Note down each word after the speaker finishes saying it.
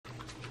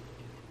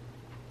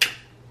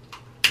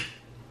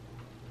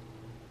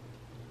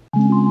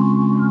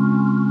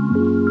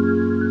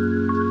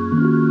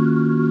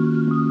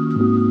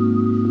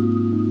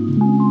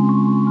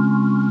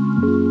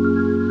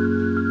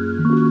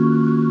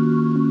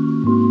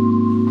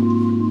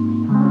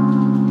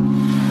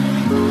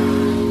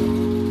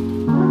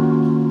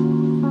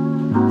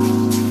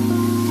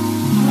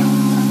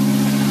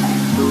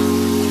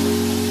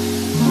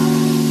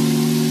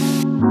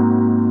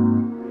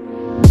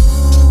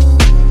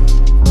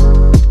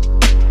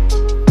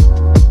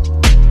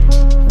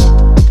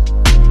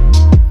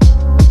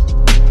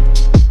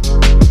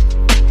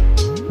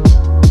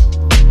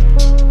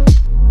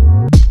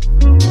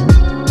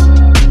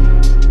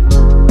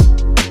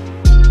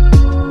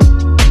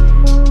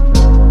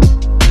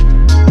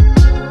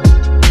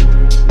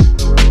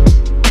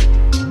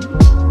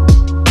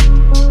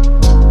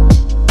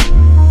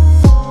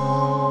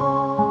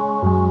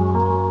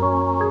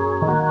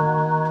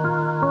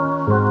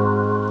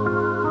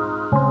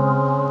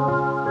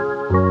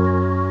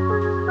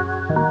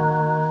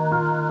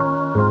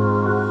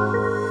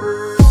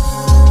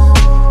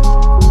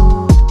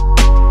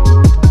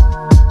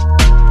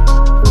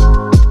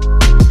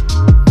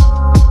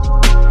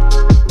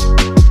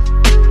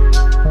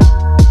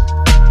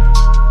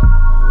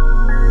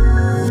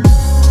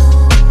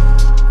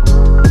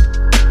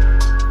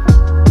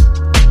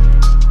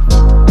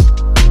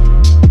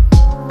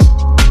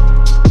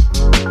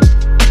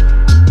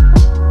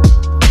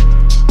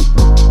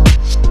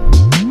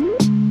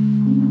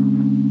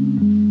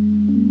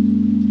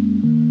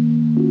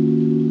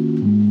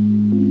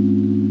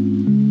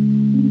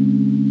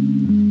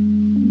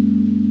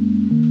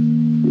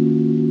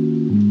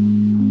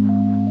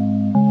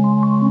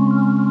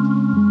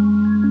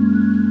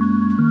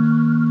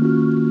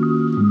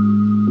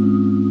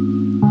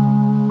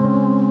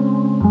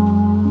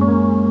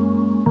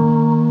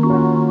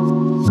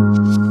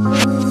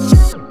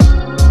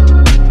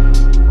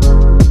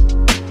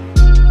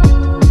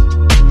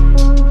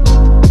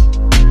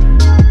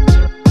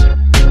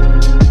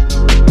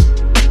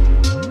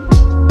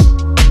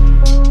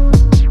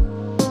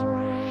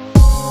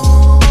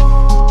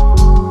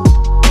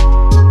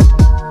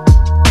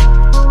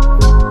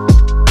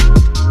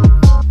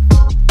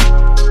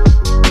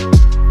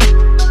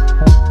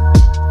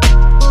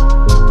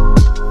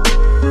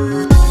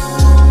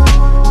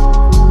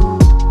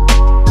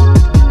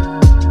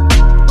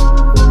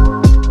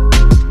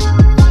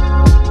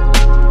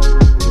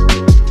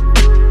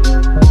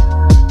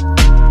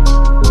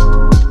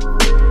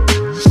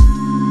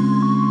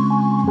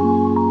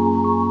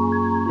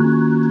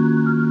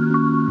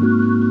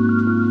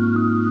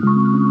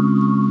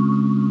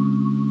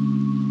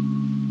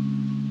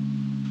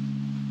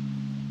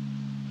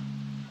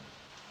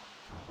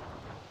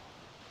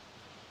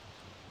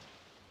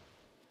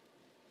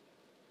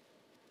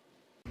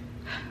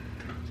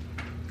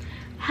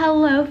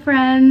Hello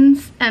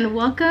friends, and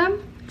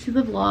welcome to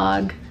the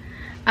vlog.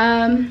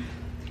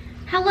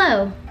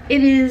 Hello,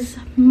 it is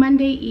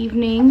Monday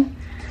evening,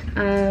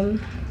 and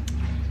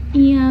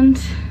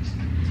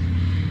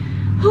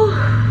whew,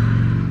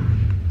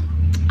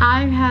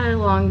 I've had a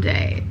long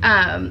day.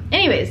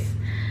 Anyways,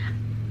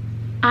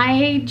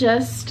 I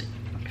just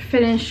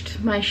finished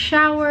my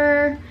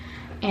shower,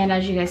 and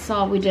as you guys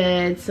saw, we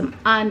did some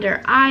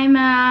under eye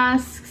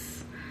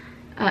masks.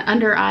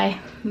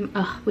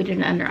 We did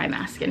an under eye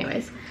mask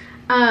anyways.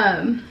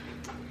 And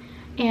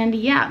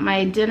yeah,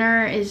 my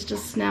dinner is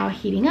just now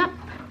heating up,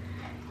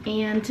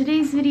 and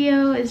today's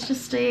video is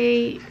just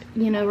a,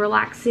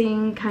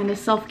 relaxing kind of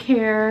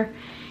self-care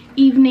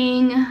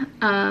evening.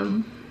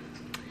 I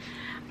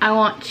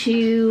want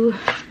to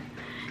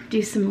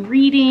do some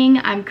reading.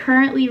 I'm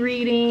currently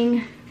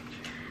reading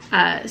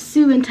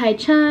Su and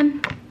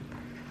Tai-Chun,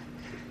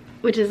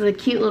 which is a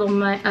cute little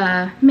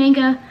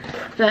manga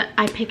that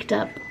I picked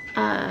up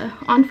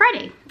on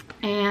Friday,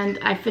 and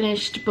I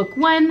finished book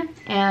 1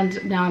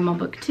 and now I'm on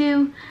book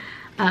 2,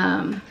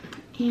 and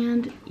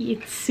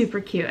it's super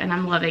cute and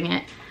I'm loving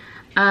it.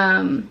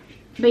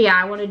 But yeah,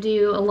 I want to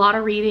do a lot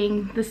of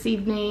reading this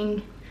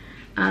evening.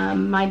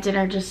 My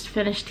dinner just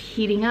finished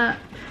heating up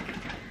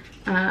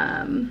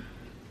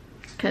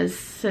because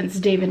since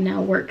David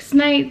now works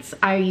nights,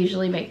 I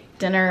usually make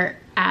dinner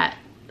at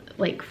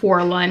like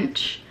for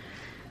lunch,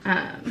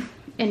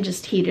 and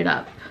just heat it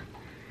up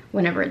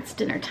whenever it's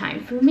dinner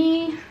time for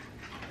me.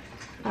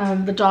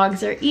 The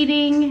dogs are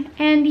eating,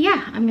 and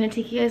yeah, I'm gonna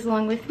take you guys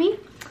along with me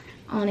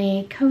on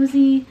a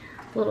cozy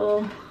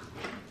little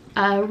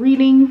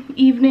reading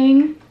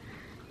evening.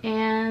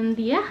 And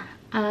yeah,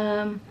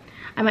 I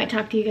might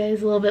talk to you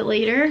guys a little bit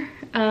later,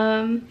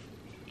 and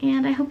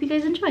I hope you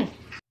guys enjoy.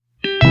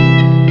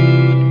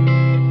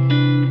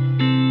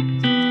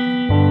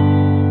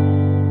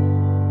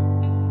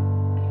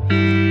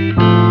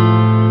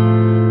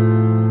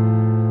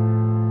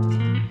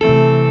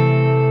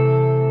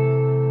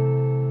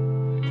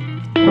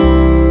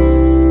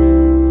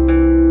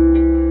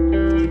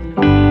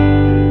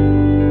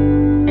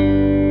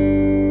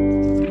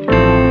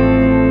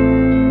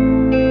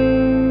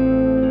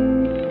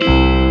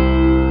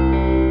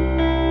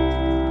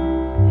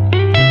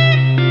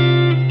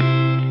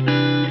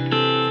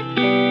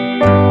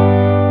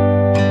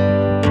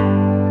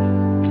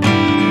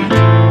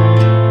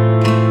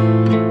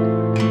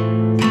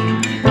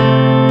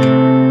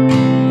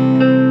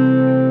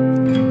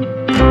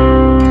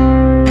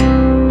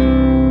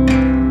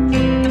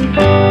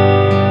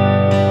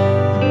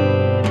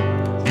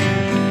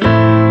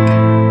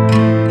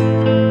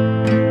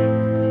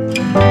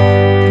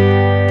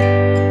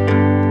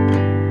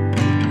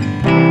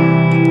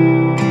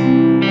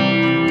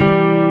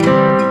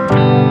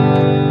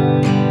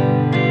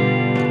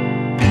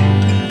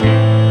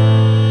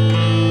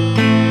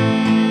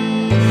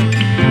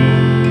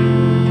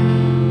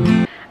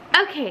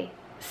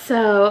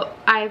 So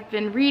I've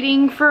been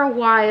reading for a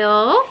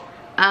while.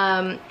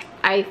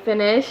 I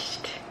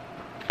finished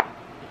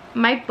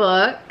my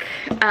book,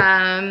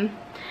 and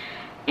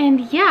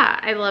yeah,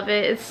 I love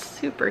it. It's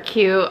super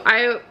cute.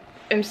 I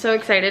am so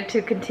excited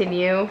to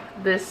continue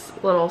this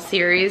little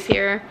series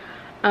here.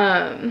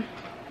 And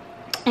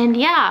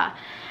yeah,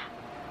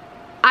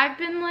 I've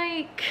been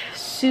like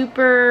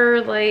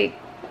super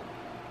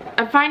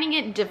I'm finding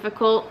it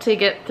difficult to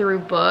get through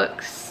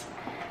books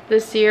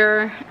this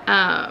year.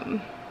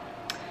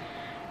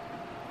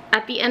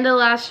 At the end of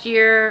last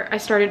year, I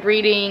started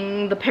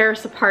reading The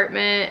Paris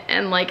Apartment,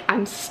 and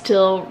I'm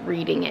still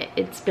reading it.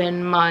 It's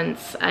been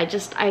months.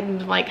 I'm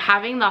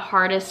having the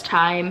hardest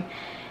time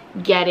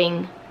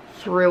getting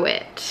through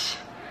it.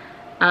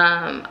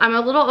 I'm a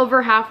little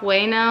over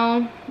halfway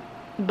now,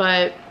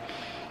 but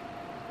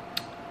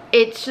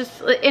it's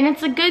just, and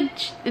it's a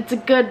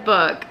good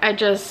book.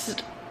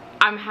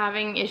 I'm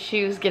having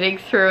issues getting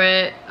through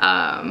it.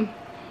 I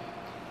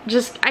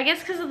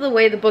guess because of the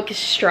way the book is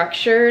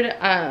structured.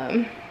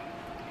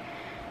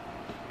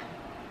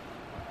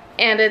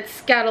 And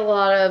it's got a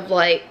lot of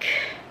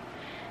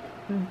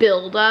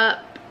build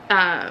up,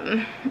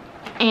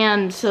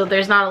 and so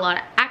there's not a lot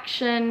of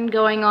action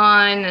going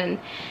on, and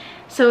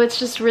so it's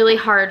just really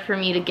hard for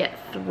me to get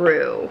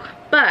through.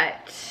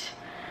 But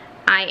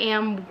I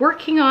am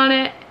working on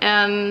it,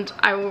 and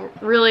I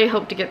really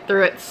hope to get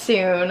through it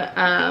soon.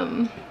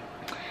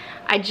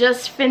 I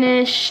just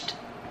finished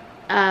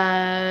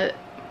one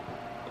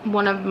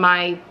of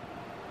my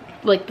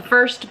the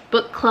first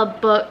book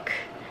club book.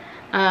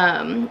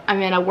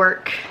 I'm in a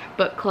work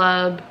book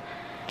club,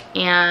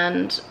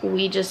 and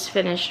we just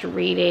finished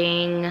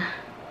reading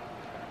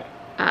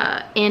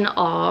In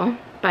Awe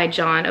by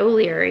John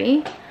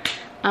O'Leary,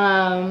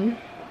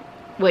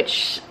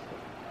 which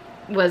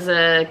was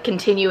a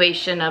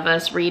continuation of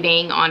us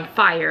reading On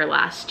Fire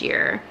last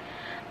year,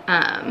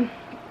 and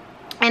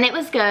it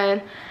was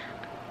good.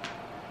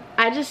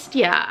 I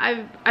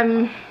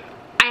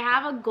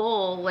have a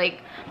goal.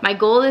 My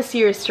goal this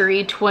year is to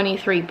read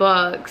 23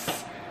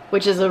 books,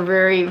 which is a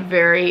very,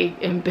 very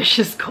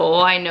ambitious goal.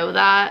 I know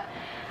that.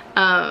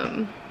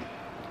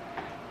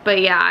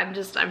 But yeah,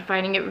 I'm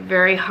finding it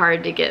very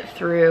hard to get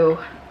through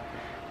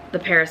The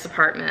Paris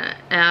Apartment.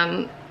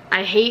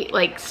 I hate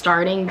like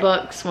starting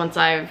books once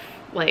I've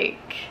like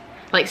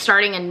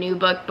starting a new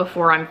book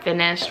before I'm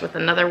finished with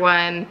another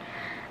one.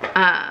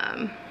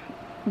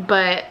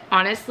 But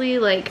honestly,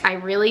 like I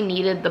really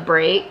needed the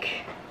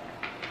break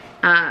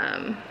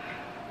from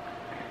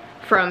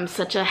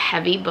such a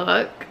heavy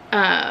book.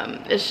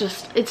 It's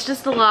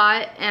just a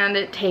lot, and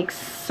it takes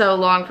so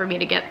long for me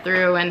to get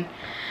through, and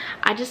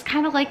I just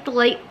kind of like the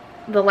light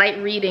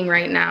reading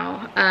right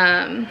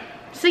now.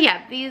 So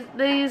yeah,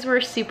 these were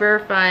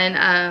super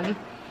fun.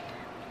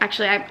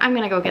 Actually, I'm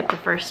gonna go get the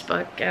first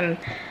book, and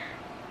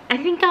I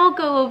think I'll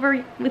go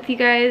over with you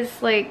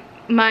guys like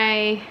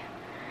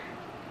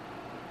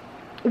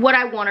what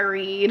I want to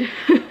read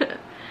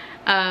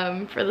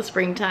for the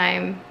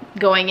springtime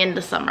going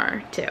into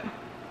summer too.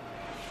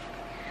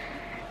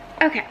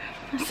 Okay,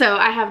 so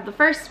I have the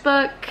first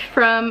book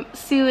from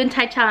Sue and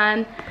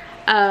Tai-Chan,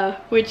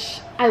 which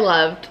I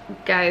loved,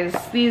 guys.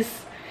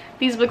 These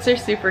books are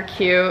super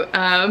cute.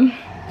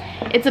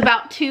 It's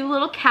about two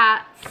little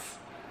cats,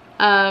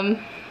 and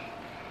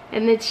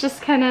it's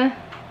just kind of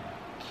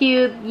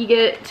cute. You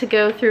get to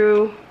go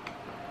through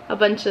a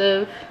bunch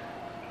of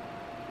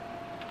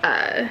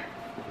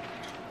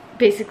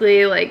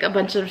basically like a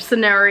bunch of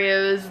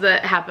scenarios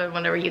that happen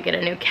whenever you get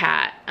a new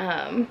cat,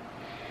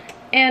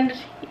 and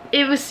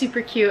it was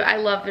super cute. I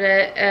loved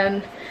it,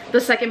 and the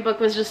second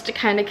book was just a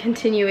kind of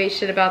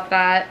continuation about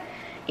that,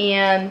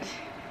 and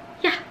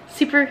yeah,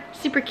 super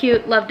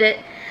cute. Loved it.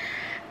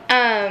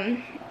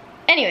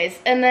 Anyways,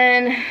 and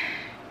then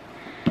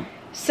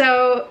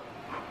so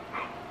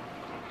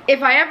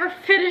if I ever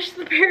finish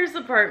The Paris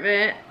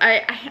Apartment,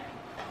 I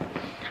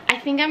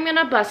think I'm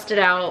gonna bust it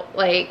out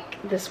like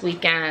this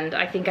weekend.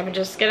 I think I'm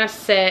just gonna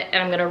sit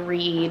and I'm gonna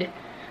read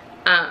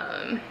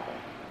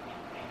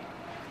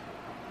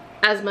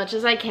as much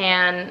as I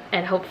can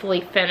and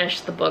hopefully finish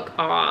the book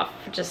off.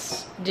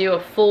 Just do a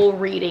full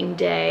reading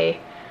day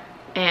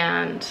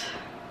and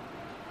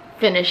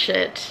finish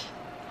it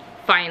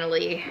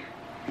finally.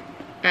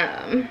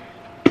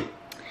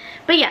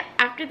 But yeah,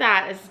 after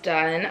that is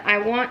done, I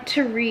want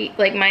to read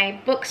like my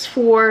books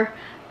for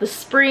the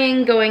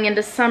spring going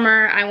into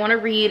summer. I want to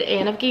read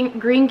Anne of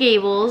Green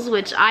Gables,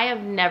 which I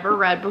have never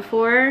read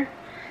before.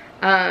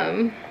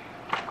 And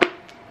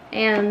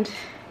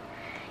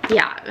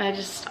yeah,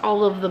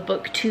 all of the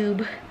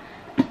booktube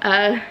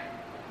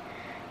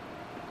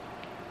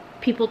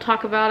people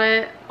talk about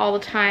it all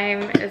the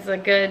time as a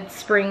good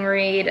spring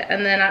read.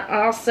 And then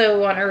I also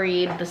want to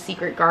read The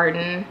Secret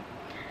Garden.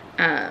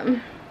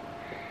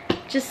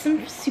 Just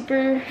some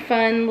super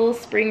fun little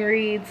spring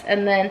reads.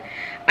 And then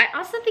I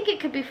also think it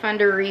could be fun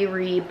to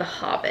reread The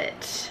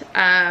Hobbit.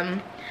 I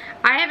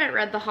haven't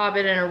read The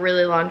Hobbit in a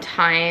really long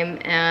time,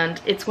 and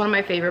it's one of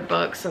my favorite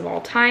books of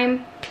all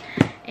time.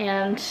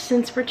 And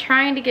since we're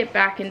trying to get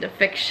back into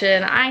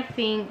fiction, I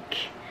think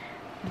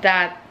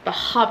that The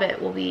Hobbit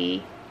will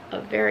be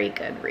a very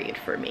good read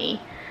for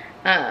me.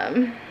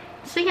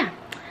 So yeah,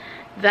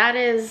 that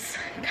is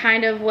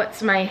kind of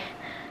what's my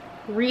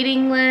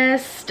reading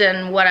list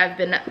and what I've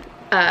been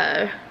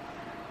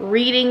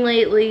reading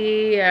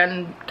lately,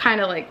 and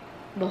kind of like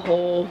the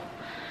whole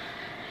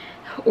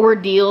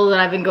ordeal that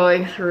I've been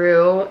going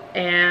through.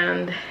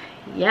 And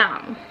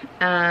yeah,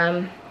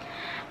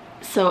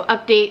 so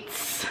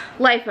updates,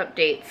 life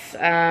updates.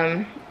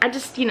 I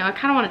just, I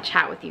kind of want to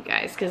chat with you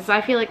guys because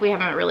I feel like we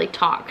haven't really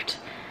talked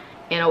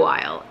in a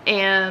while.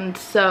 And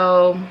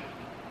so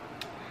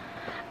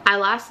I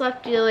last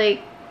left you,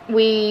 like,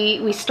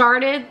 we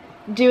started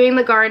doing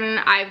the garden.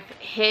 I've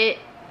hit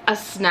a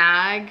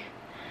snag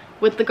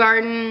with the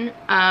garden.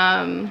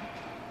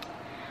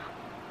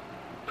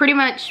 Pretty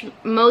much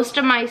most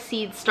of my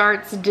seed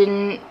starts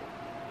didn't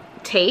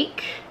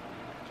take,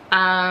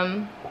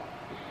 and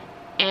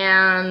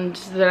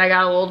then I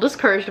got a little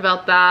discouraged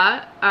about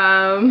that.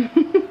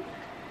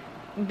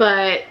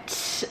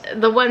 But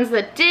the ones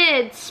that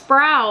did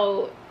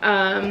sprout,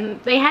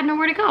 they had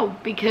nowhere to go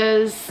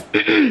because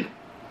I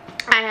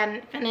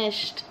hadn't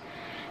finished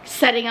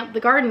setting up the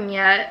garden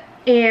yet,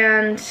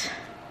 and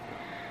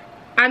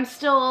I'm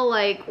still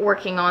like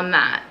working on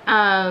that.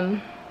 I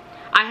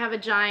have a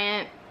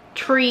giant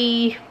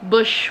tree,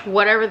 bush,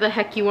 whatever the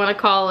heck you want to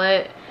call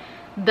it,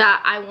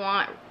 that I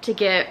want to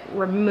get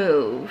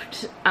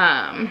removed.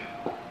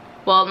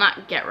 Well,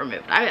 not get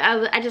removed.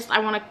 I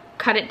want to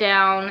cut it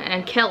down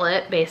and kill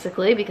it,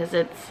 basically, because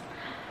it's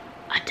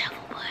a devil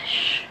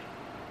bush.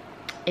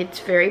 It's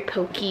very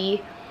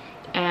pokey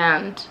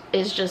and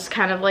is just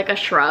kind of like a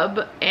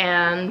shrub,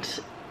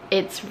 and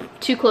it's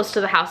too close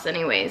to the house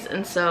anyways,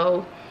 and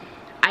so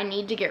I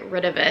need to get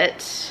rid of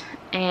it.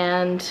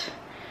 And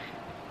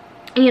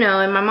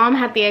and my mom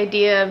had the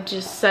idea of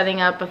just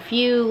setting up a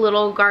few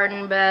little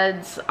garden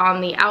beds on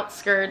the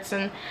outskirts,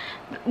 and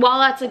while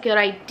that's a good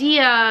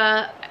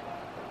idea,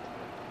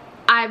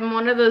 I'm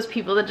one of those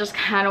people that just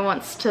kind of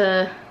wants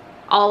to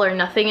all or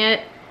nothing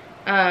it.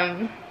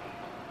 And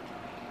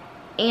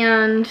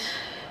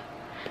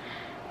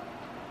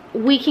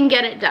we can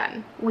get it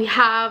done. We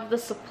have the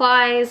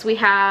supplies, we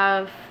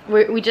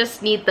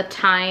just need the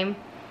time.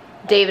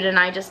 David and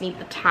I just need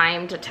the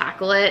time to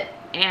tackle it,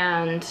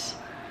 and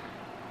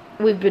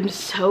we've been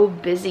so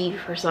busy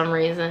for some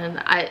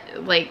reason. I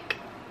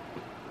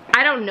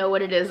don't know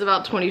what it is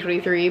about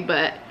 2023,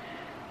 but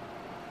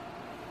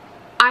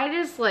I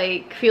just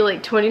like feel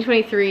like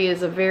 2023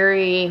 is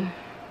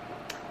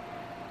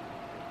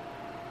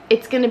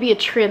it's gonna be a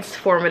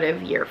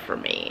transformative year for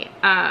me.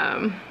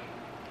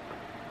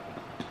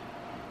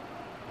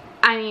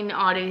 I mean,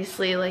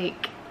 obviously,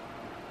 like,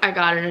 I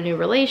got in a new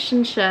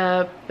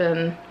relationship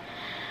and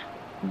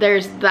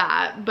there's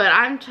that, but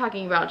I'm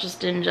talking about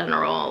just in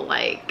general.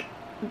 Like,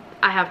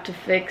 I have to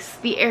fix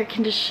the air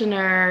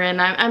conditioner,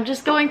 and I'm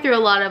just going through a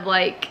lot of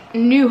like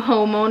new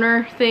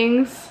homeowner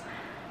things,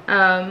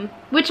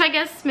 which I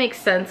guess makes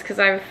sense because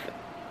I've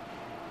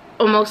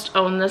almost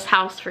owned this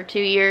house for 2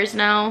 years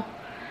now,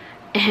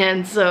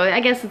 and so I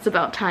guess it's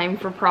about time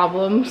for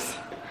problems.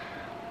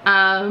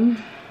 So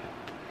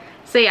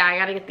yeah, I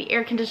gotta get the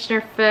air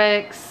conditioner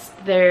fixed.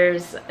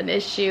 There's an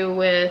issue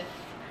with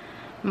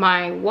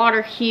my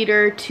water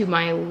heater to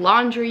my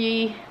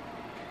laundry.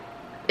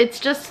 It's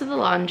just to the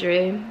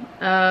laundry.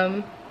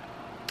 And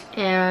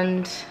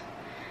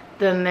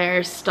then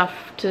there's stuff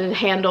to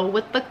handle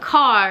with the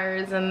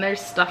cars, and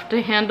there's stuff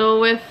to handle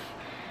with,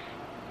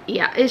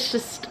 yeah, it's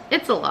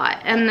a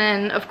lot. And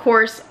then of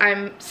course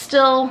I'm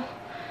still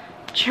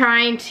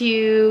trying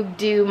to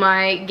do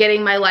my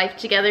Getting My Life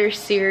Together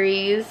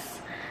series.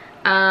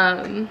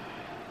 And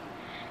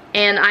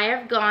I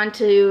have gone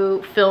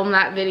to film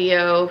that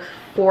video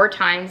 4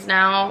 times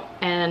now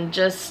and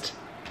just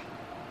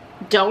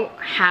don't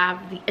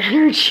have the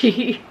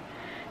energy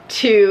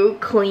to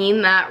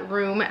clean that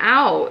room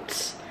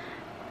out.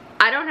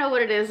 I don't know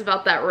what it is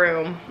about that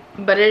room,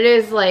 but it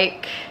is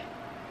like,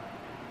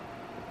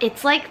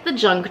 it's like the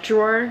junk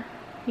drawer,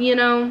 you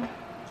know?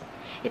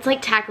 It's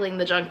like tackling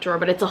the junk drawer,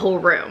 but it's a whole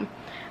room.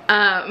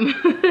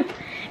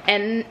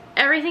 And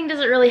everything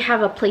doesn't really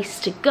have a place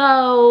to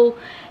go,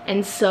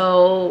 and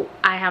so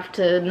I have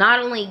to not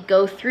only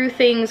go through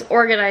things,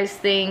 organize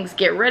things,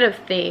 get rid of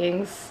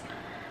things,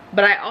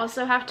 but I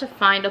also have to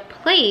find a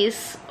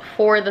place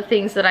for the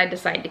things that I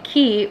decide to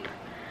keep,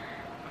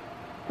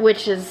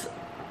 which is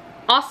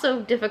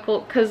also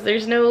difficult because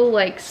there's no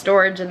like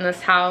storage in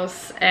this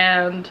house,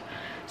 and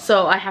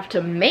so I have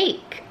to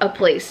make a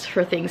place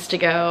for things to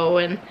go,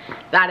 and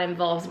that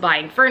involves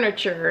buying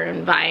furniture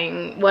and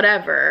buying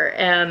whatever,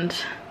 and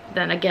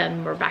then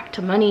again we're back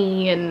to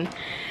money and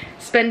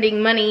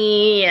spending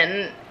money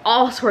and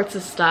all sorts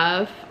of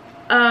stuff.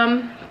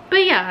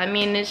 But yeah, I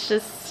mean, it's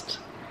just,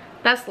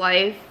 that's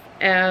life,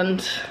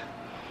 and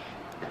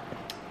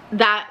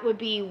that would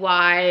be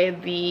why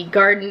the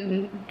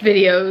garden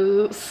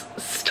videos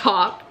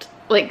stopped,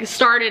 like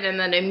started and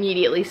then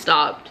immediately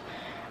stopped.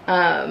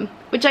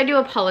 Which I do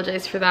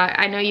apologize for that.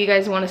 I know you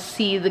guys want to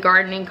see the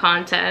gardening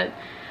content,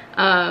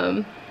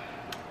 and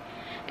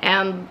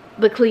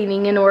the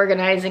cleaning and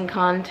organizing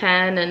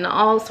content and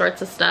all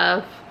sorts of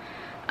stuff,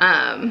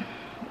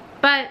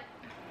 but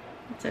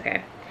it's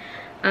okay.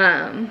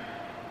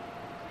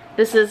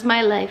 This is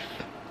my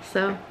life,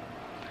 so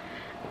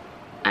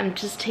I'm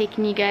just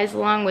taking you guys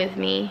along with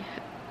me,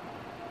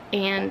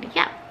 and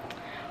yeah.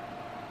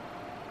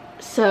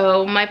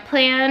 So my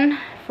plan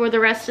for the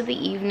rest of the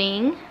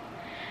evening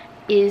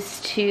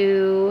is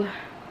to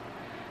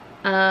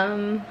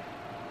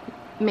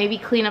maybe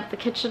clean up the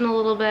kitchen a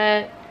little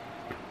bit.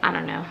 I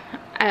don't know.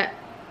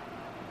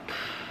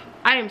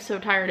 I am so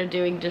tired of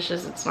doing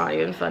dishes, it's not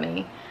even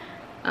funny.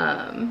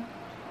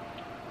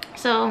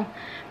 So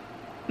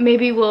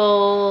maybe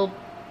we'll,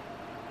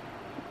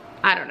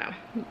 I don't know,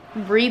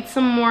 read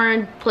some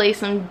more, play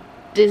some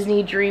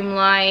Disney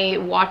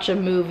Dreamlight, watch a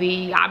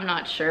movie, I'm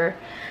not sure.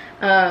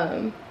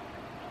 But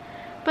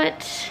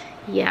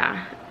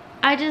yeah,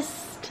 I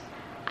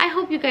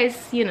hope you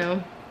guys, you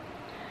know,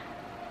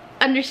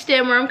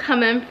 understand where I'm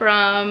coming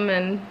from,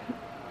 and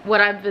what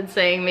I've been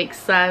saying makes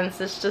sense.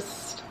 It's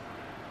just,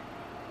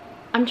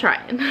 I'm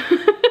trying.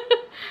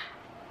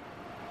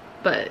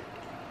 But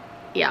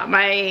yeah,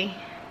 I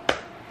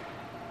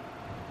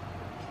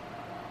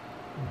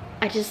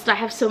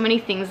have so many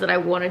things that I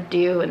want to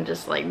do, and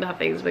just like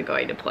nothing's been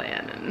going to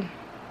plan, and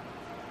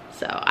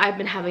so I've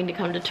been having to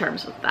come to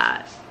terms with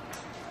that,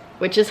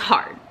 which is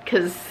hard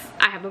because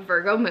I have a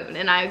Virgo moon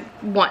and I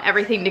want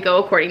everything to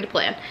go according to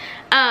plan.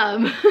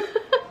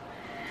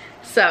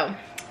 So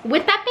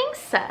with that being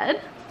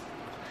said,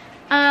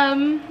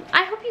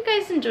 I hope you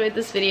guys enjoyed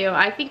this video.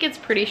 I think it's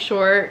pretty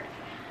short.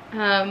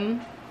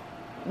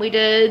 We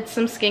did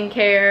some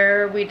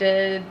skincare, we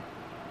did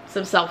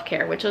some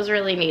self-care, which was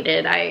really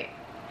needed. I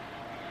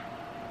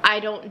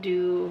don't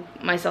do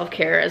my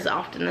self-care as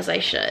often as I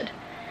should.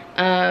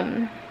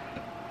 And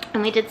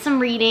we did some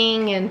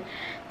reading and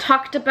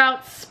talked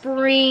about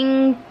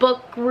spring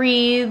book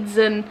reads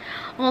and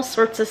all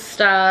sorts of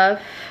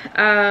stuff.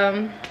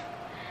 And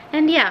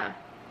yeah,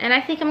 and I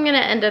think I'm gonna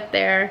end up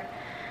there.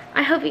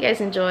 I hope you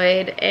guys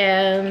enjoyed,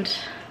 and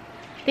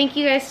thank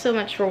you guys so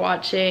much for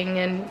watching,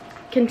 and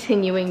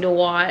continuing to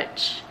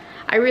watch.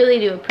 I really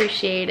do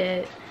appreciate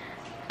it.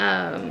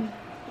 And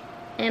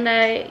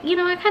I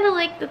kind of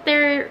like that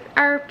there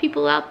are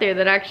people out there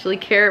that actually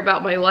care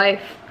about my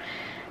life,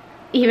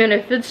 even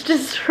if it's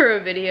just for a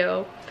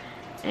video.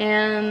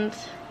 And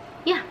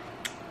yeah,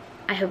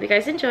 I hope you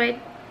guys enjoyed.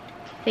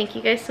 Thank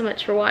you guys so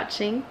much for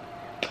watching.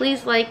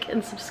 Please like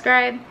and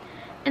subscribe,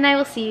 and I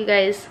will see you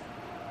guys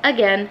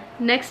again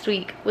next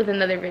week with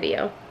another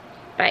video.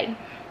 Bye.